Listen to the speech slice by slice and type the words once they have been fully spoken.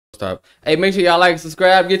stop. Hey, make sure y'all like and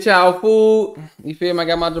subscribe. Get y'all food. You feel me? I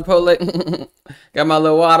got my Chipotle. Got my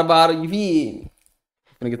little water bottle. You feel me?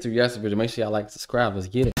 I'm gonna get to the rest of it. Make sure y'all like and subscribe. Let's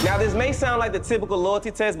get it. Now, this may sound like the typical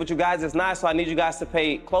loyalty test, but you guys, it's not, so I need you guys to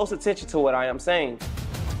pay close attention to what I am saying.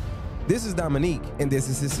 This is Dominique, and this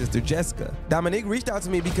is his sister Jessica. Dominique reached out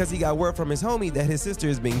to me because he got word from his homie that his sister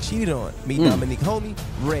is being cheated on. Meet Dominique homie,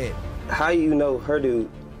 Red. How you know her dude?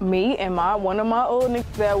 Me and one of my old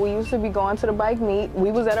niggas that we used to be going to the bike meet.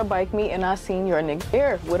 We was at a bike meet and I seen your nigga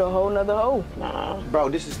there with a whole nother hoe. Nah. Bro,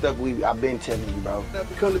 this is stuff I've been telling you, bro.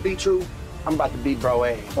 If it come to be true, I'm about to beat bro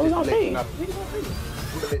ass. We gonna see. I'm gonna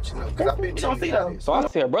let you know, because I've been telling you that. So I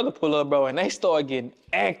see a brother pull up, bro, and they start getting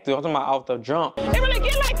active. I'm talking about off the jump. It really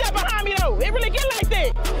get like that behind me, though. It really get like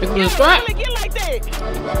that. It's a strap. It really get like that.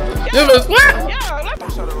 Give us what? Yeah,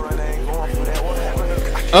 let's...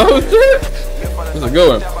 Oh shit! This is a good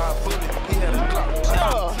one.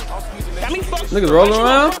 Niggas rolling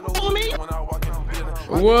around?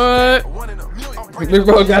 What? Big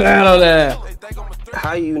bro got out of there.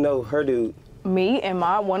 How you know her dude? Me and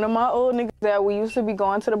one of my old niggas that we used to be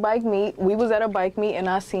going to the bike meet. We was at a bike meet and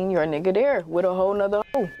I seen your nigga there with a whole nother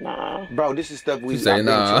hoe. Nah. Bro, this is stuff I've been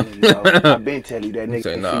nah. telling you, bro. I've been telling you that nigga.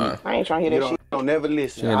 Say nah. I ain't trying to hear that shit. Don't never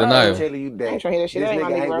listen. She ain't I'm denial. telling you that. I ain't trying to hear that shit. This That ain't my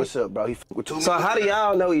nigga nigga, ain't bro. what's up, bro. He with too So how do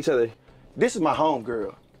y'all know each other? This is my home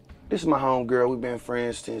girl. This is my home girl. We've been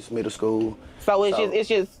friends since middle school. So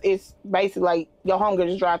it's basically like your homegirl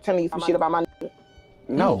just drive telling you some shit about my nigga.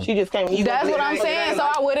 No. She just came. That's what I'm saying, so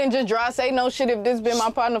I wouldn't just say no shit if this been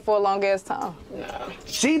my partner for a long ass time.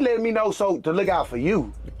 She let me know so to look out for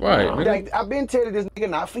you. Right. Like, I've been telling this nigga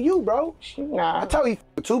not for you, bro. Nah. I told you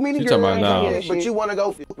too many She girls, talking about nah. but you want to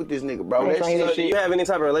go with this nigga, bro. That's So do you have any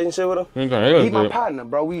type of relationship with him? he my partner,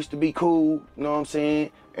 bro. We used to be cool, you know what I'm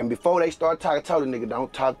saying? And before they start talking, I told the nigga,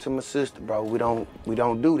 don't talk to my sister, bro. We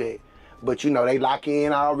don't do that. But you know, they lock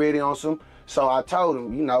in already on some. So I told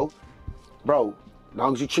him, you know, bro, as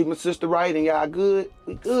long as you treat my sister right and y'all good,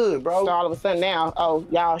 we good, bro. So all of a sudden now, oh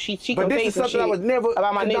y'all, she But gonna this say is some something shit I was never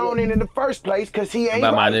about my nigga. condoning in the first place, cause he ain't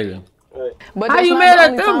About my right. nigga. But How that's you not mad the at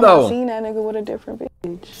only them, time though? I seen that nigga with a different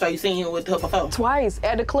bitch. So you seen him with her before? Twice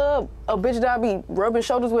at the club, a bitch that I be rubbing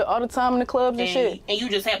shoulders with all the time in the clubs and shit. And you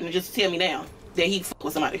just happen to just tell me now that he fuck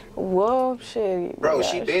with somebody. Whoa, shit. Bro,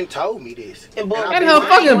 gosh. she been told me this. And boy, That her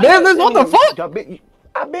fucking business. What the fuck?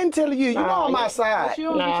 I've been telling you, you know I'm outside. She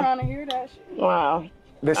don't be trying to hear that shit. Wow.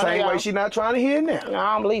 The same way she not trying to hear it now. No,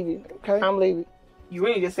 I don't believe you. Okay. I don't believe you. You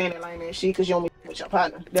really just saying that lame ass shit because you don't be with your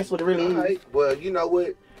partner. That's what it really is. Alright, well, you know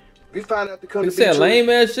what? We find out to come You to be said true, lame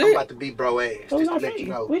ass I'm shit? about to beat bro ass. We Just to gonna let see. you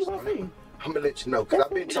know. We gonna see. I'm gonna let you know, because I've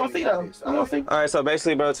been We gonna telling see you though. this. We gonna see. All right, so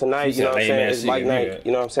basically, bro, tonight, you know what I'm saying, it's bike night,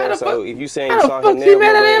 you know what I'm saying? How the So fuck- if you saying how you the saw fuck him she there,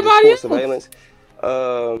 mad at bro, everybody it's full surveillance.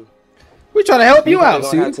 We trying to help you out,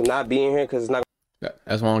 You're see? gonna have to not be in here because it's not.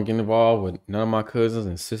 That's why I don't get involved with none of my cousins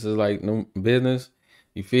and sisters, like, no business.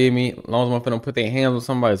 You feel me? As long as I'm finna put their hands on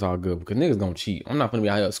somebody, it's all good. Because niggas gonna cheat. I'm not finna be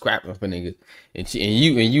out here scrapping for niggas. And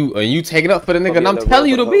you take it up for the nigga, and I'm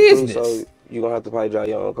telling you the business. So you're gonna have to probably drive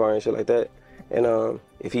your own car and shit like that. And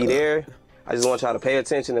if he there, I just want y'all to pay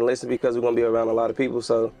attention and listen because we're gonna be around a lot of people.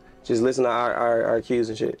 So just listen to our cues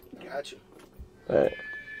and shit. Gotcha. All right.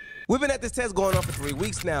 We've been at this test going on for 3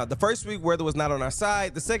 weeks now. The first week, weather was not on our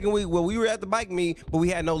side. The second week, well, we were at the bike meet, but we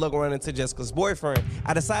had no luck running into Jessica's boyfriend.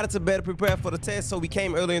 I decided to better prepare for the test, so we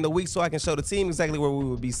came early in the week so I can show the team exactly where we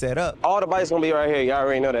would be set up. All the bikes gonna be right here. Y'all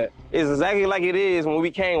already know that. It's exactly like it is when we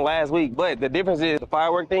came last week, but the difference is the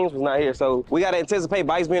firework things was not here. So we gotta anticipate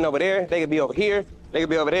bikes being over there. They could be over here. They could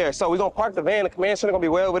be over there. So we're gonna park the van. The command center gonna be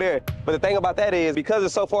way over there. But the thing about that is, because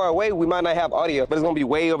it's so far away, we might not have audio, but it's gonna be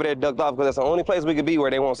way over there ducked off because that's the only place we could be where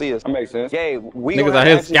they won't see us. That makes sense. Yeah, we Niggas gonna out have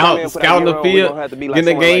here to actually come in, put our scouting the gear on. We field, gonna have to be like getting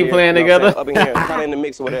the somewhere game right plan here, you know what I'm together. saying? Up in here, kind of in the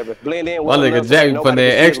mix or whatever. Blend in. My well nigga enough so Jack nobody putting can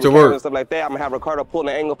that see us extra with cameras work. and stuff like that. I'm gonna have Ricardo pulling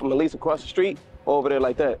the angle from at least across the street over there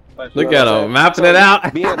like that. Look at him mapping it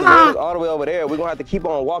out. Being at the van is all the way over there. We're gonna have to keep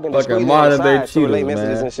on walking Fucking discreetly modern day inside to relay cheaters,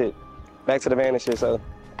 messages man. and shit. Back to the van and shit. So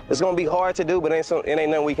it's gonna be hard to do, but it ain't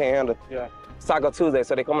nothing we can't handle. Yeah. It's Taco Tuesday,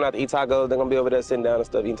 so they coming out to eat tacos. They're gonna be over there sitting down and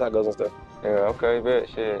stuff, eating tacos and stuff. Yeah, okay, bet,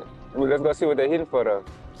 shit. Well, let's go see what they're hitting for, though.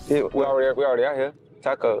 Yeah, We already out here.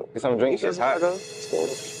 Taco. Get some drinks. It's hot.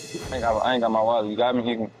 I ain't got my wallet. You got me?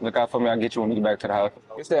 You can look out for me. I'll get you when we get back to the house.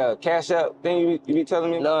 It's that cash out thing you be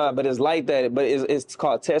telling me? Nah, but it's like that. But it's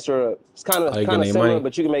called Tesla. It's kind of How you getting their similar, money?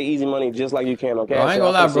 but you can make easy money just like you can on Cash Bro, I ain't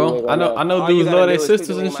gonna lie, bro. I know dudes love their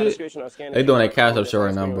sisters and shit. They doing that cash up shit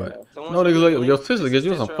right now, but no niggas look your sister gets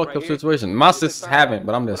you in some fucked up situation. My sisters haven't,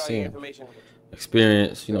 but I'm just saying.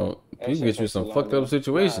 Experience, you know, people get you in some fucked up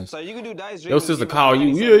situations. So you can do dice Your sister call you,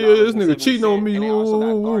 yeah, this nigga cheating on me. Woo,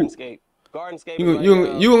 woo, woo. Gardenscape. You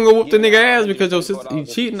gonna go whoop the nigga ass because your sister you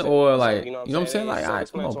cheating or like you know what I'm saying? Like, all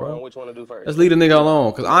right, come on, bro. Let's leave the nigga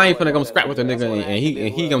alone, cause I ain't finna come scrap with the nigga and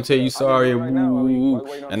he gonna tell you sorry,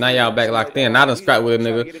 and now y'all back locked in. I done scrap with a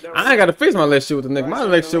nigga. I ain't gotta fix my relationship with the nigga. My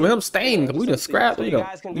relationship with him staying, cause we done scrapped.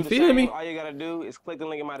 You feel me? All you gotta do is click the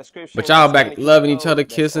link in my description. But y'all back loving each other,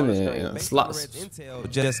 kissing and slots.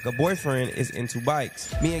 Jessica's boyfriend is into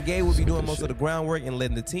bikes. Me and Gabe will be doing most of the groundwork and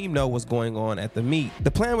letting the team know what's going on at the meet.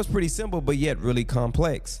 The plan was pretty simple, but yet really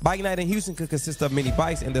complex. Bike night in Houston could consist of many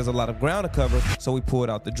bikes, and there's a lot of ground to cover, so we pulled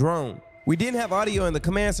out the drone. We didn't have audio in the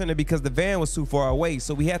command center because the van was too far away,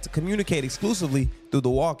 so we had to communicate exclusively through the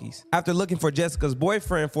walkies. After looking for Jessica's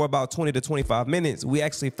boyfriend for about 20 to 25 minutes, we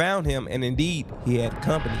actually found him, and indeed, he had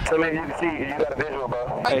company. So man, you can see, you got a visual,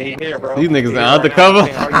 bro. Hey, here, bro. These niggas are undercover.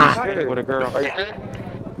 With a girl.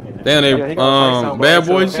 Damn, they bad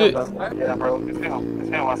boy shit. Yeah, bro. It's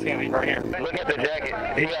him. I see him right here. Look at the jacket.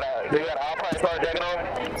 He got an Alpine Star jacket on.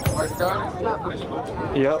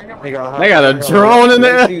 Yep. They got a drone in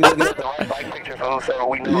there.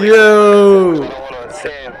 Yo.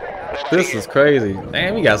 This is crazy.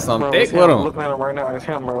 Damn, we got something thick with him. Looking at him right now. It's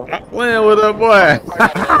him, bro. Playing with that boy.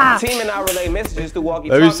 Team and I relay messages through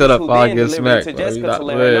walkie-talkies. Let me shut up before I get delivered smacked, to bro. Jessica to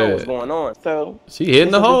let her know what's going on. So She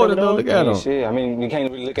hitting the hole and don't look at him. Shit, I mean, you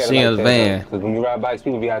can't really look at She it in like the that. van. Because when you ride bikes,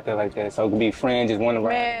 people be out there like that. So it could be friends just want to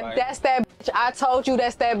ride. Man, that's that bitch. I told you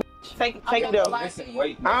that's that bitch. Take me there.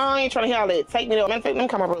 I ain't trying to hear all that. Take me there. Man, let me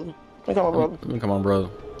call my brother. Come on, brother.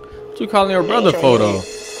 What you calling your brother for, though?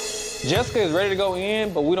 Jessica is ready to go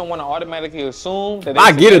in, but we don't want to automatically assume that.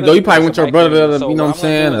 I get it, though. You probably want your brother to, you know what I'm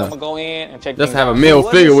saying? I'm gonna go in and check. Just have a male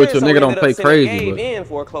figure with your nigga, don't play crazy. Gabe But in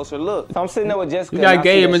for a closer look. So I'm sitting there with Jessica. you got and I see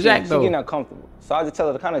Gabe that and Jack, she though. getting uncomfortable. So I just tell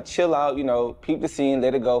her to kind of chill out, you know, peep the scene,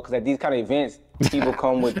 let it go, because at these kind of events, people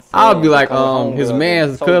come with. I'll be like, friends, his homegirls.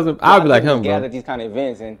 man's So cousin. I'll be like him, gather bro. at these kind of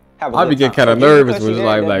events and have a I'll be good getting time. kind of So just nervous because with she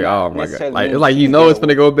like, there, oh my god, necessarily like means it's like you she's know it's there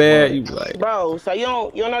gonna go bad. You be like, Bro, so you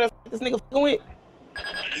don't know this nigga fucking with?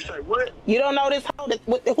 You say what? You don't know this hoe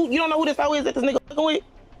you don't know who this hoe is that this nigga fucking with?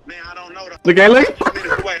 Man, I don't know. look at look.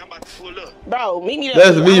 I'm about to pull up. Bro, meet me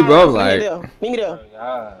there. That's me, bro. Like, meet me there.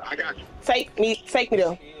 I got you. Take me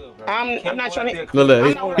there. I'm not trying to.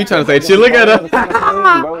 look, he trying to say shit. Look at her.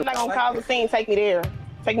 I'm not gonna call the scene. Take me there.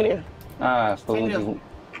 Take me there. So we just. Man,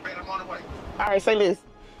 I'm on the way. All right, say this.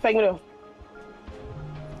 Take me there.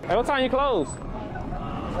 Hey, what time you close?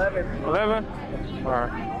 11. All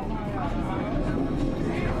right.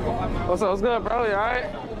 What's up? What's good, bro? You all right?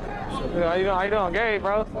 Yeah, how you doing? Gabe,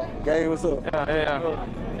 bro? Gabe, what's up?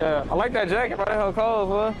 Yeah. I like that jacket, bro. That hell cold,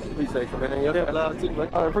 bro. Appreciate you, man. Your love too, man.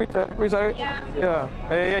 Oh, appreciate it. Yeah.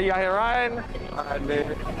 Hey, you out here riding? All right,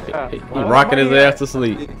 man. Yeah. He rocking his ass to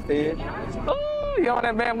sleep. Ooh, you on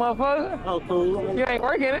that bad motherfucker? Oh, cool. You ain't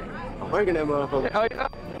working it? I'm working that motherfucker. Oh, yeah?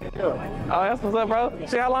 Yeah. Oh, that's what's up, bro.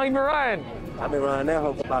 See, how long you been riding? I've been riding that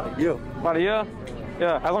hoe for about a year. About a year?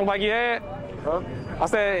 Yeah. How long bike you had? Huh? I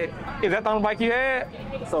said, is that the only bike you had?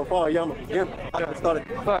 So far, yeah, I got started.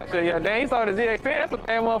 Yeah, damn, he started the ZX10. That's a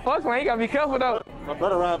bad motherfucker, man. You gotta be careful, though. My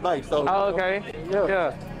brother ride bikes, so. Oh, okay.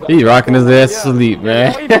 Yeah. He rocking his ass to sleep,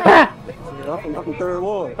 man. Where you from? I'm from Third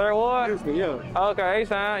Ward. Third Ward? Houston, yeah. Okay, hey,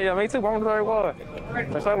 son. Yeah, me too. I'm from Third Ward.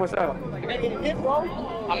 What's up?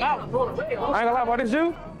 I'm out. I ain't gonna lie, boy, this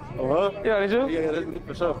you? Uh-huh. Yeah, this you? Yeah, that's me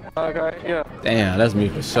for sure. Okay, yeah. Damn, that's me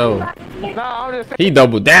for sure. Nah, I'm just saying. He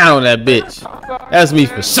doubled down on that bitch. That's me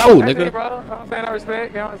for sure, That's nigga. it, bro. I'm saying I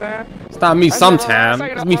respect, you know what I'm saying? It's not me sometime.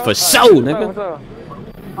 It's me for sure, nigga.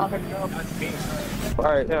 All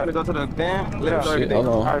right, yeah. Go to the van. Yeah. Shit, hold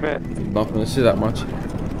All on. right, man. Bumping the shit out much.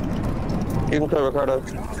 You can cover Ricardo.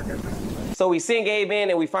 So we sent Gabe in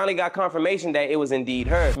and we finally got confirmation that it was indeed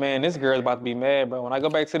her. Man, this girl's about to be mad, bro. When I go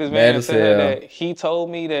back to this Mad man and as tell her hell. that he told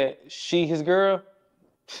me that she his girl,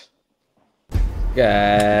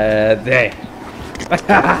 God damn.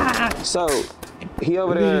 So he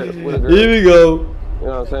over there with a girl. Here we go. You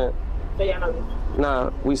know what I'm saying? Nah,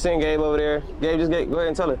 we sent Gabe over there. Gabe, just go ahead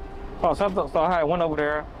and tell her. so I had one over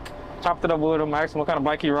there, chopped it up with him. I asked him what kind of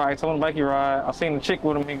bike he rides. Told him the bike he ride. I seen the chick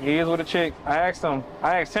with him. He is with a chick. I asked him.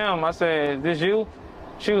 I said, "This you?"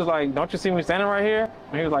 She was like, "Don't you see me standing right here?"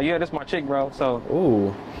 And he was like, "Yeah, this my chick, bro." So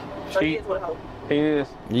Ooh. he is.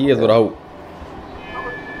 He is with a hope.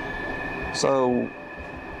 So,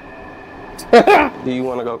 do you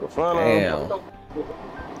want to go confront him? Damn. You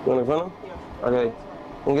want to confront him? Okay.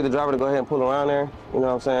 We'll get the driver to go ahead and pull around there. You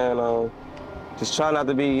know what I'm saying? Just try not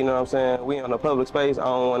to be, you know what I'm saying? We in a public space. I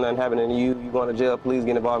don't want nothing happening to you. You going to jail, please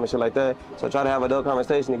get involved and shit like that. So try to have adult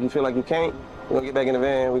conversation. If you feel like you can't, we're going to get back in the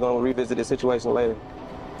van. We're going to revisit this situation later.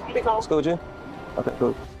 It's cool with you? Okay,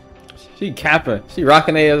 cool. She capping. She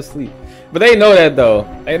rocking their ass to sleep. But they know that though.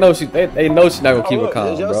 They know she not gonna keep it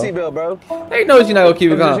calm, Your bro. seatbelt, bro. They know she not gonna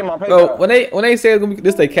keep it Let me calm. see my Bro, paper. when they say it's gonna be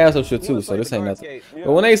this, they castle shit too, so this ain't nothing.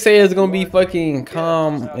 But when they say it's gonna be fucking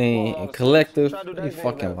calm and collective, they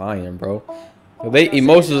fucking lying, bro. They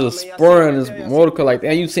emotions are spurring this Mortal like,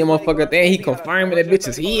 damn, you see a motherfucker, damn, he confirming that bitch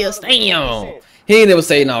is his, damn. He ain't never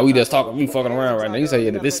say, no, we just talking, we fucking around right now. He say,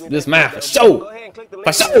 yeah, this mine for sure.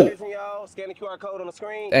 For sure.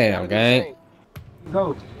 Damn, gang.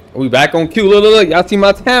 We back on cue. Look. Y'all see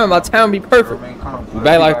my time? My time be perfect. We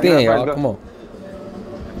back like then, y'all. Come on.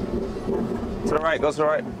 To the right. Go to the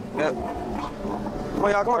right. Yep. Come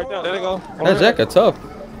on, y'all. Come on. There they go. That jacket tough.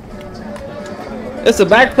 It's a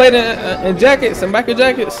back plate and jackets, some backer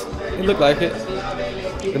jackets. It look like it.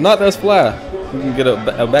 If not, that's fly. You can get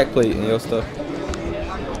a back plate in your stuff.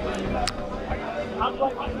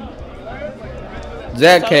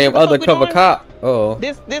 Jack came undercover cop. Uh oh.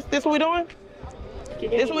 This what we doing?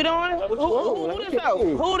 This what we doing? Who this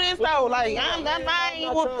though? Who this though? Like I ain't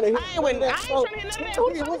trying to hear none of that. Who the fuck is this?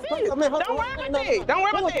 Don't worry about that. Don't worry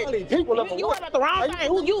about that. You worry about the wrong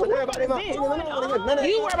thing. You worry about this.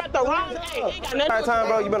 You worry about the wrong thing. Ain't got nothing. Entire time,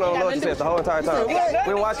 bro. You been on loyalty test the whole entire time. We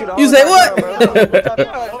been watching you the whole You say entire what? time, bro.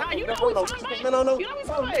 You know we talking about. You know we talking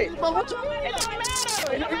about. It don't matter.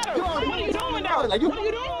 It don't matter. What are you doing though? What are you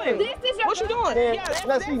doing? What you doing?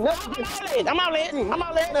 Yeah, I'm all in. I'm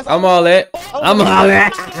all in. I'm all that. I'm all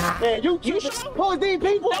that. Man, you Who is these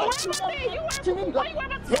people?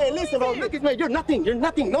 Man, listen, bro. Look at man. You're nothing. You're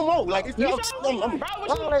nothing. No more. Like it's No.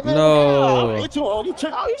 What you on? You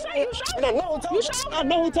tripping? Oh, you sure? And I know who told You sure? I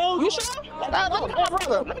know who told You sure? Let me call my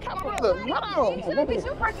brother. Let me call my brother. Hold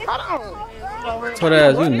on. Told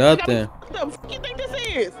ass, you nothing. What the fuck you think this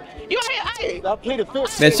is? You out here, I played the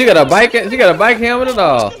fifth. Man, she got a bike. She got a bike helmet and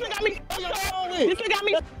all. This nigga got me. This nigga got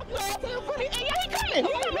me. Hey, yeah, he coming.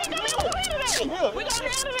 We gonna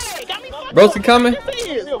handle it. Got me fucked Broski up. coming? This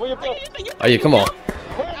is. Oh yeah, come on.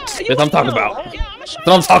 That's what I'm talking about. Yeah, I'ma show That's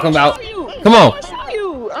what I'm talking about. Come on.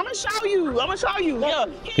 I'ma show you. Yeah.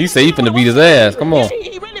 He said he finna beat his ass. Come on.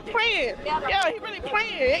 He really playing. Yeah, he really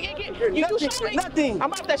playing. You show me. Nothing.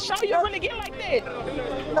 I'm about to show you really get like that.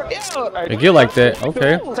 Yeah. They get like that.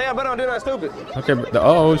 Okay. Say I better don't do nothing stupid. Okay.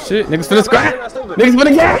 Oh shit. Niggas finna scrap. Niggas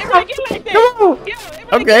finna It get. really get like that. Come on. Yeah,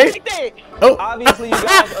 it really Okay. get like that. Oh. Obviously, you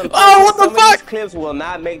guys. Oh, what the some of these fuck? clips will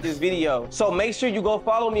not make this video. So make sure you go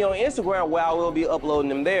follow me on Instagram where I will be uploading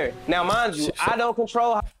them there. Now, mind you, I don't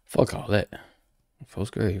control. Fuck all that. Folks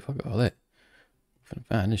great. Fuck all that. Finna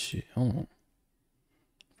find this shit. Hold on.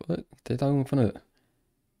 Fuck. They talking finna.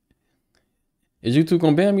 Is YouTube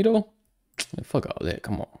gonna ban me though? Man, fuck all that.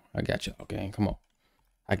 Come on. I got y'all, gang. Come on.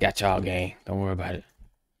 I got y'all, gang. Don't worry about it.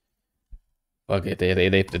 Fuck it.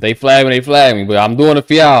 They flag me, they flag me. But I'm doing it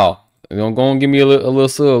for y'all. They're gonna go and give me a little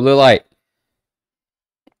sub, a little light.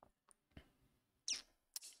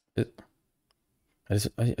 They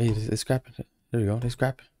scrapping it. There you go. They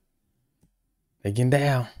scrapping. They getting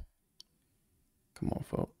down. Come on,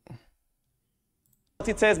 folks.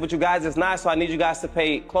 Test, but you guys is not, so I need you guys to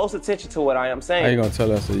pay close attention to what I am saying. How you gonna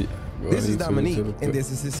tell us? This is Dominique, and this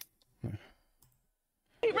is his.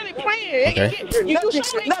 He really playing. Okay. You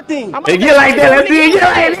show me. Nothing. They get like that. Let's see it get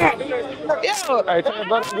like that. Yeah. Hey, tell your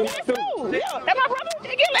brother to do that too. Yeah. And my brother, they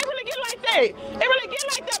really get like that. They really get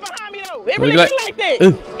like that behind me though. They really get like that. Yeah,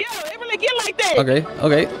 they really get like that. Okay.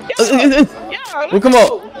 Okay. Yeah. Well, come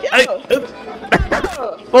on. Yeah.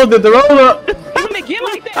 Oh, did the roll up? They really get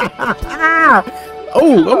like that.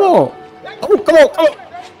 Oh, come on. Oh, come on. Come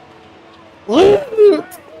on.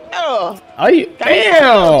 Yeah. Are you?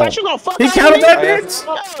 Damn. Thought you gonna fuck He out counted me? that bitch.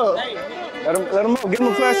 Yeah. Let him give him a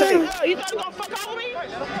flash shake. Yeah, you thought you gonna fuck out with me? You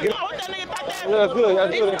know what that nigga thought that? Yeah, it's good.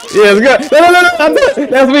 That's good. Yeah, it's good. No.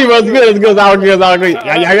 That's me, bro. It's good. It's good. It's all good. It's all good.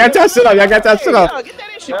 Y'all got your shit up. Y'all got your shit up. Yeah, get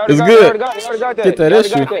that issue. It's good. Get Get that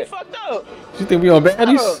issue. You fucked up. You think we on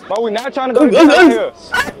baddies? But we not trying to go to jail here.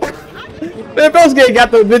 Man, Broski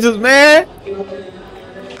got those bitches, man.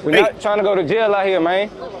 We not trying to go to jail out here, man.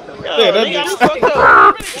 Yeah, that nigga fucked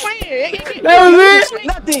up. Really playing. That was it?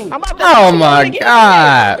 Nothing. Oh my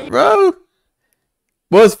god, bro.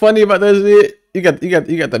 What's funny about that shit? You got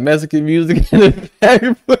the Mexican music in the back.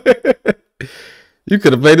 You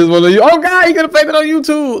could have played this one on you. Oh god, you could have played it on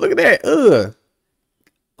YouTube. Look at that.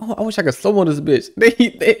 Oh, I wish I could slow on this bitch. He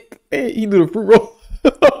do the fruit roll.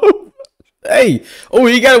 Hey. Oh,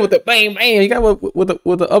 he got it with the bang bang. He got it with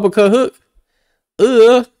the uppercut hook.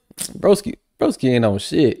 Broski ain't on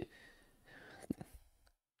shit.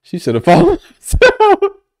 She should have fallen.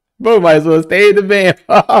 Bro, might as well stay in the van.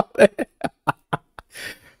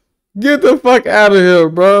 Get the fuck out of here,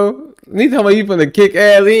 bro. He talking about you finna kick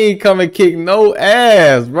ass. He ain't come and kick no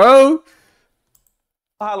ass, bro.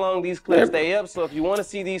 How long these clips stay up, so if you want to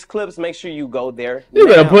see these clips, make sure you go there. You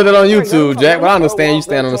better put it on YouTube, Jack. But I understand you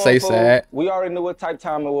stand on the safe side. We already knew what type of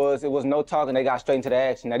time it was. It was no talking. They got straight into the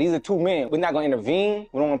action. Now, these are two men. We're not going to intervene.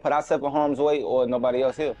 We don't want to put ourselves in harm's way or nobody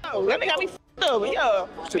else here. Oh, that nigga got me f***ed up. Yo,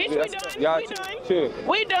 bitch, we done. Y'all We done. chill.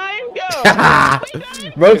 We done. Yo, we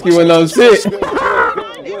done. Broski went on shit.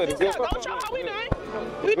 Don't show how we done.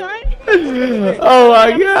 We done. Oh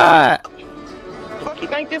my god. Fuck you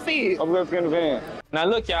think this is? I'm going to in the van. Now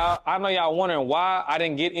look, y'all, I know y'all wondering why I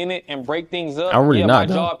didn't get in it and break things up. I'm really My not,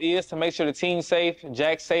 though. job is to make sure the team's safe,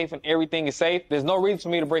 Jack's safe, and everything is safe. There's no reason for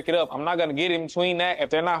me to break it up. I'm not gonna get in between that. If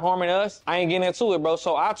they're not harming us, I ain't getting into it, bro.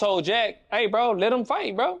 So I told Jack, hey, bro, let them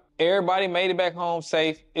fight, bro. Everybody made it back home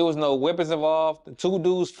safe. It was no weapons involved. The two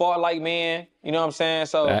dudes fought like men. You know what I'm saying?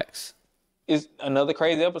 So Facts. it's another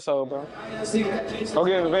crazy episode, bro. Go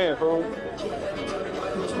get in the van, fool.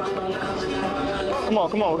 Come on,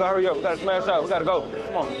 come on. We got to hurry up. We got to smash out. We got to go.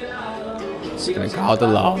 Come on. Gonna call the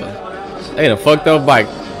law. They done fucked up bike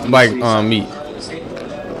meet.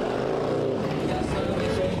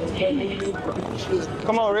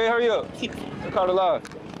 Come on, Red. Hurry up. We caught the law.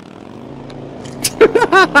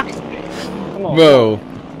 Come on. Bro.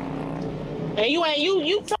 And you ain't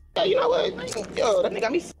you know what? Yo, that nigga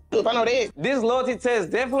got me f***ed up. I know that. This loyalty test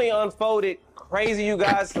definitely unfolded. Crazy, you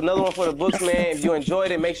guys. Another one for the books, man. If you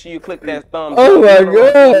enjoyed it, make sure you click that thumbs Oh up. my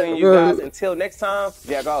Remember, God, you guys. bro. Until next time,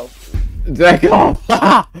 Jack off. Jack off.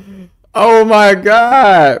 Oh my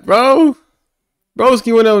god, bro.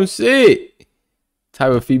 Broski went on shit.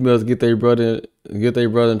 Type of females get their brother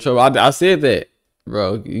in trouble. I said that,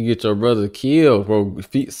 bro. You get your brother killed, bro.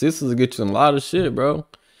 Sisters get you in a lot of shit, bro.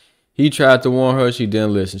 He tried to warn her, she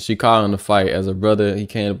didn't listen. She called him to fight as a brother. He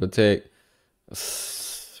came to protect.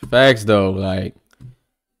 Facts though, like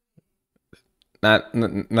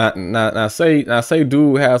not say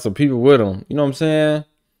dude has some people with him. You know what I'm saying?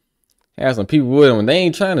 Have some people with him and they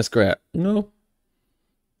ain't trying to scrap, you know?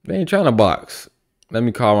 They ain't trying to box. Let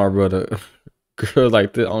me call my brother. Girls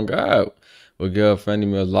like this on God. With girl friendly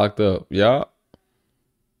meals locked up. Y'all.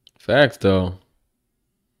 Facts though.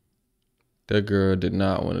 That girl did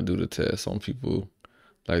not want to do the test. Some people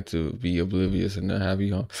like to be oblivious and not have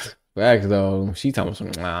you on. Facts though. She talking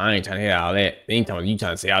something. Nah, I ain't trying to hear all that. They ain't talking you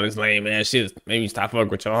trying to say all this lame ass shit. Maybe stop fucking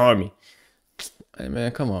with your homie. Hey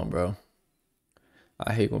man, come on, bro.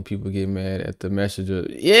 I hate when people get mad at the messenger.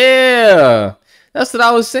 Yeah, that's what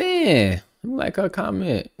I was saying. Like her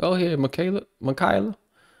comment. Go ahead, Michaela.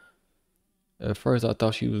 At first, I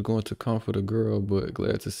thought she was going to comfort a girl, but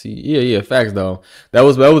glad to see. Yeah, facts though. That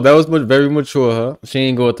was very mature. Huh? She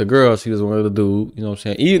ain't go with the girl. She was one of the dude. You know what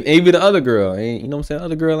I'm saying? Even the other girl ain't. You know what I'm saying? The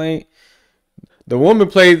other girl ain't. The woman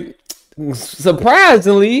played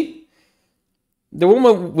surprisingly. The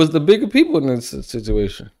woman was the bigger people in this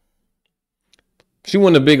situation. She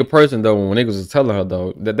wasn't a bigger person though. When niggas was telling her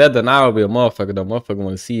though, that denial be a motherfucker though. Motherfucker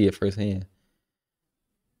want to see it firsthand.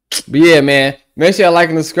 But yeah, man, make sure y'all like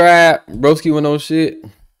and subscribe. Broski with no shit.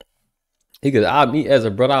 Me as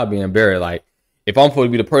a brother, I'll be embarrassed. Like if I'm supposed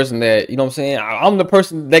to be the person that, you know what I'm saying, I'm the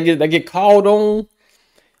person that get called on.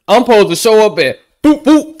 I'm supposed to show up and boop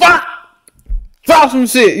boop drop some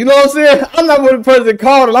shit. You know what I'm saying? I'm not the person that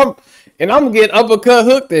called and I'm getting uppercut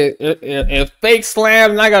hooked and fake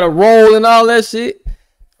slammed and I gotta roll and all that shit.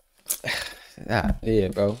 Yeah,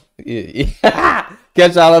 bro. Yeah.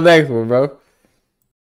 Catch y'all on the next one, bro.